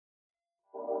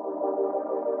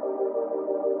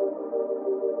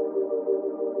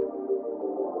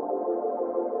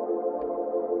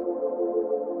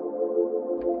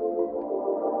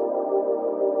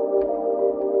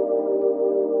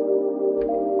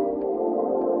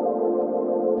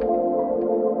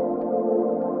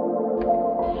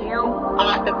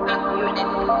Are the unit.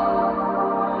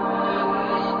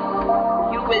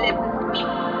 You will live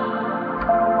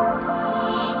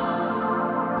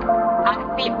and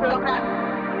be programmed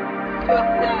to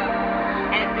observe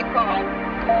and record.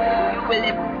 You will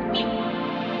live.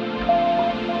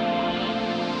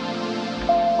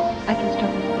 I can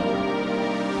start with you.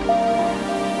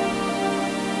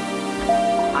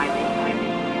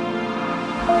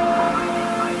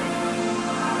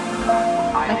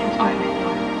 I can start with you.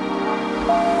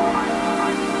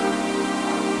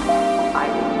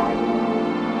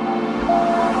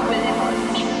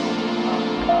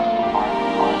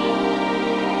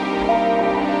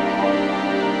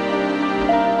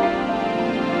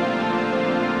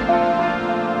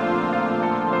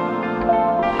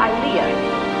 Ilia.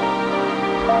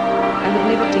 I would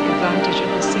never take advantage of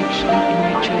a sexually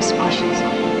immature species.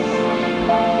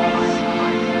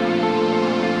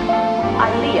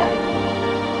 Ilia.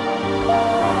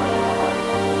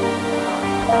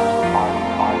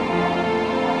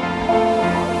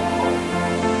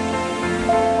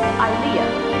 Ilia.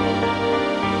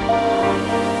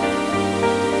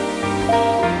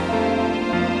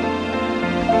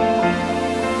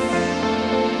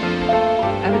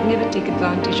 I would never take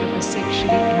advantage of a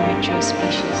sexually immature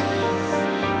species.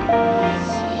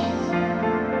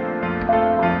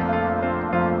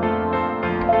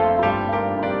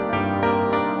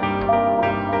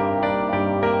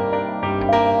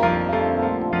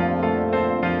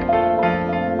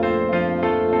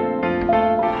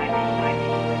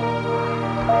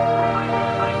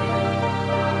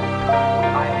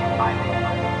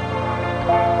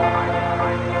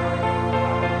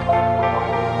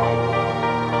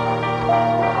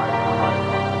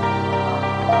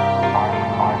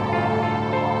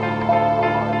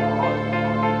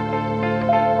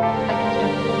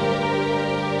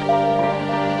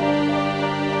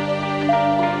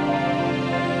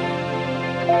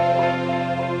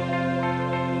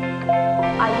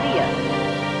 Ilia.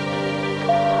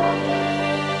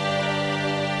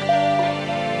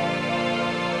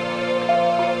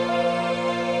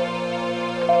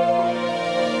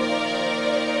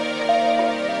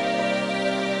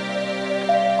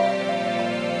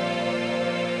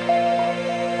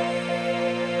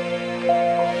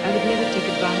 I would never take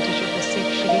advantage of a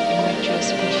sexually immature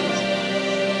species.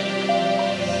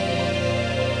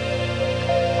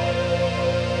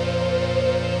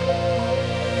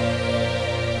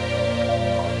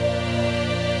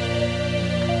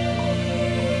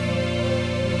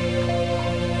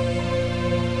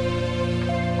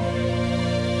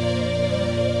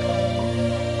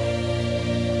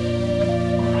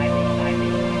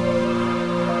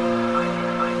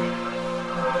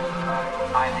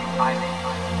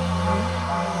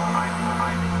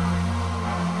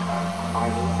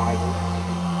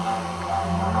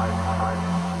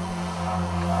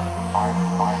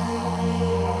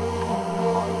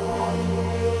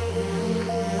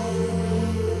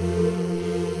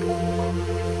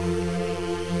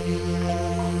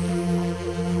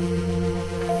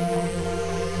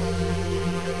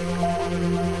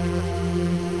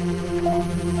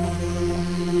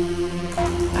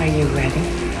 Are you ready?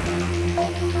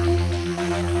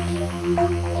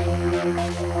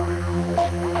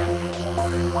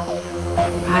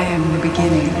 I am the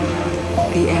beginning,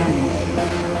 the end,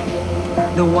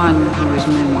 the one who is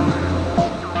many.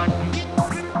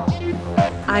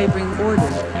 I bring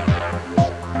order.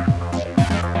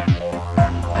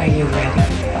 Are you ready?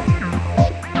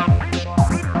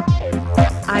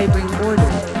 I bring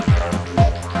order.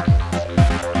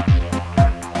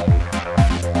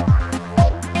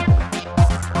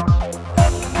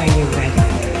 Are you ready?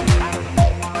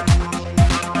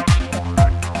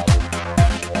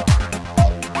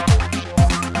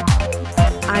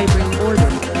 I bring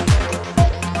order.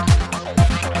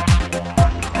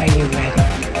 Are you ready?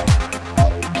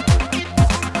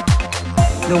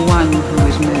 The one who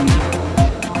is many.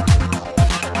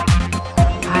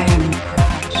 I am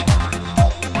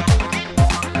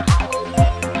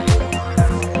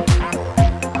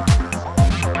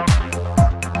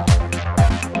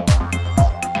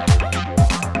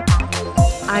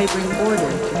I bring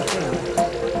order to chaos.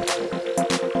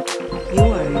 You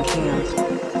are in chaos.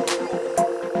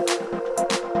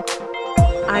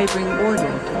 I bring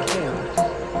order to chaos.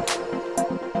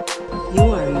 You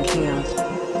are in chaos.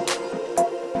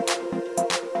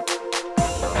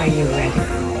 Are you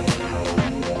ready?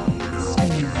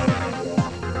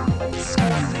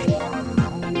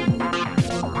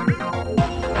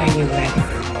 you ready?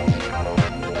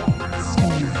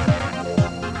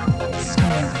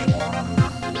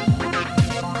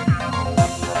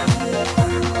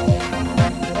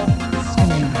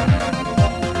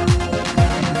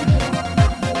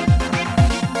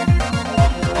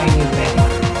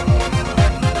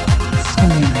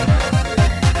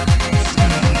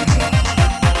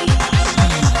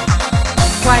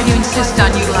 Why do you insist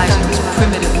on utilizing this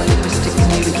primitive linguistic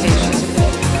communication?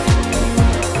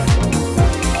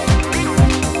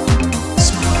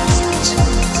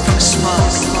 From a small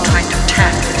being trying to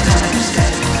attack what it doesn't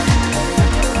understand.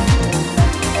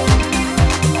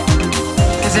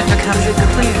 As it becomes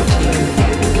clear to you.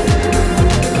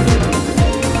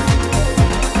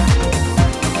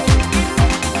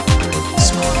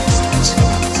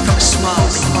 From a small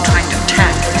being trying to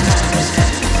attack what it doesn't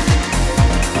understand.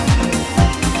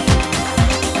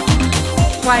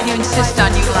 Why do you insist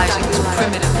on utilizing this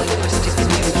primitive linguistic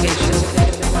communication?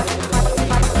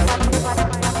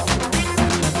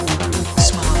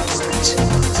 Small words.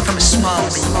 From a small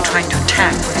being trying to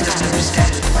attack what it doesn't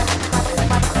understand.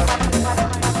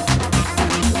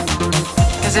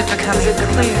 As it becomes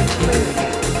clear to you.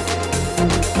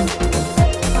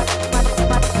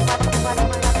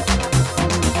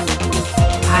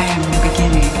 I am the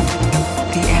beginning,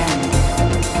 the end,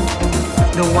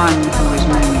 the one who is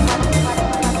many.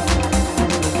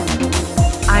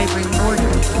 I bring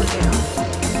order to chaos.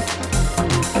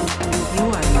 You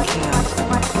are the chaos.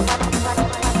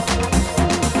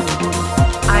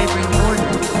 I bring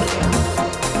order to chaos.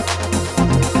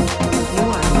 You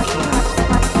are the chaos.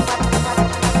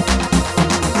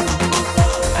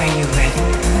 Are you ready?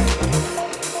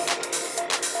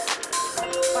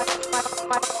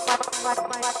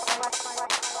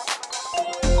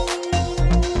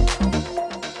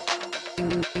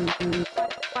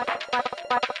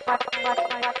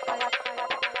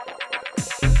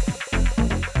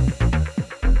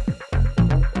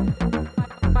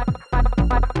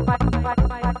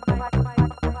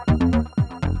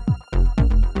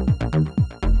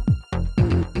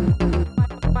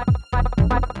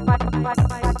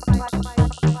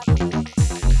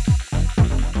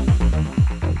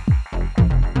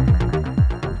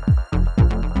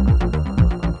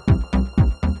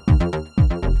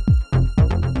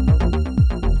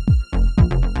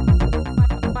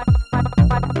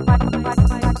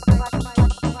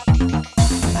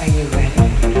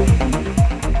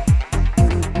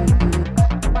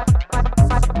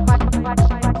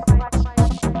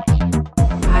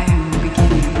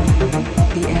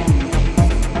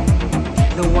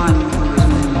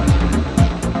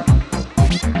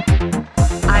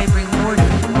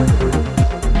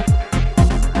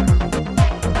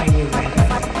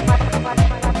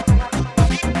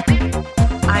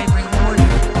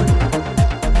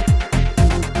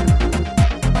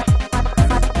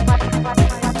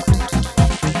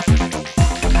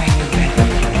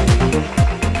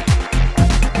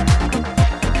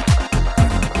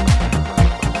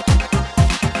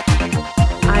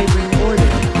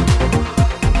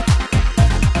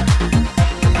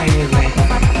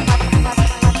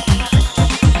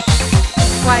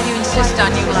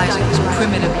 On utilizing this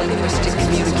primitive linguistic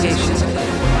communication.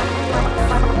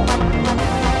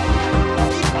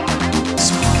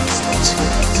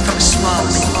 From a small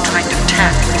being trying to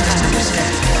attack what it doesn't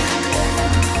understand.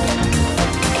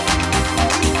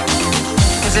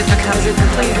 As it becomes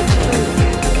clear to you.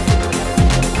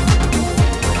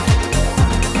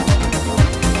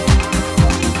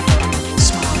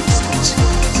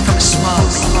 From a small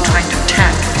being trying to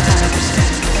attack what it doesn't understand.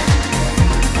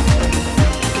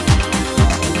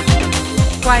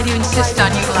 Why do you insist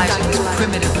on utilizing this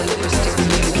primitive linguistic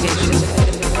communication?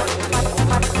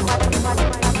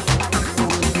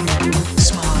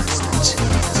 Small words.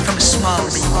 From a small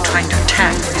being trying to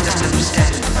attack what it doesn't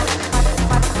understand.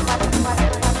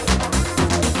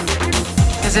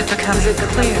 As it becomes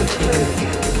clear to you.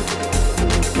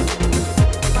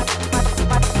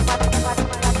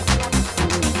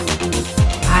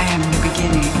 I am the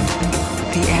beginning,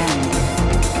 the end,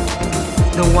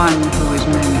 the one who is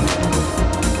many.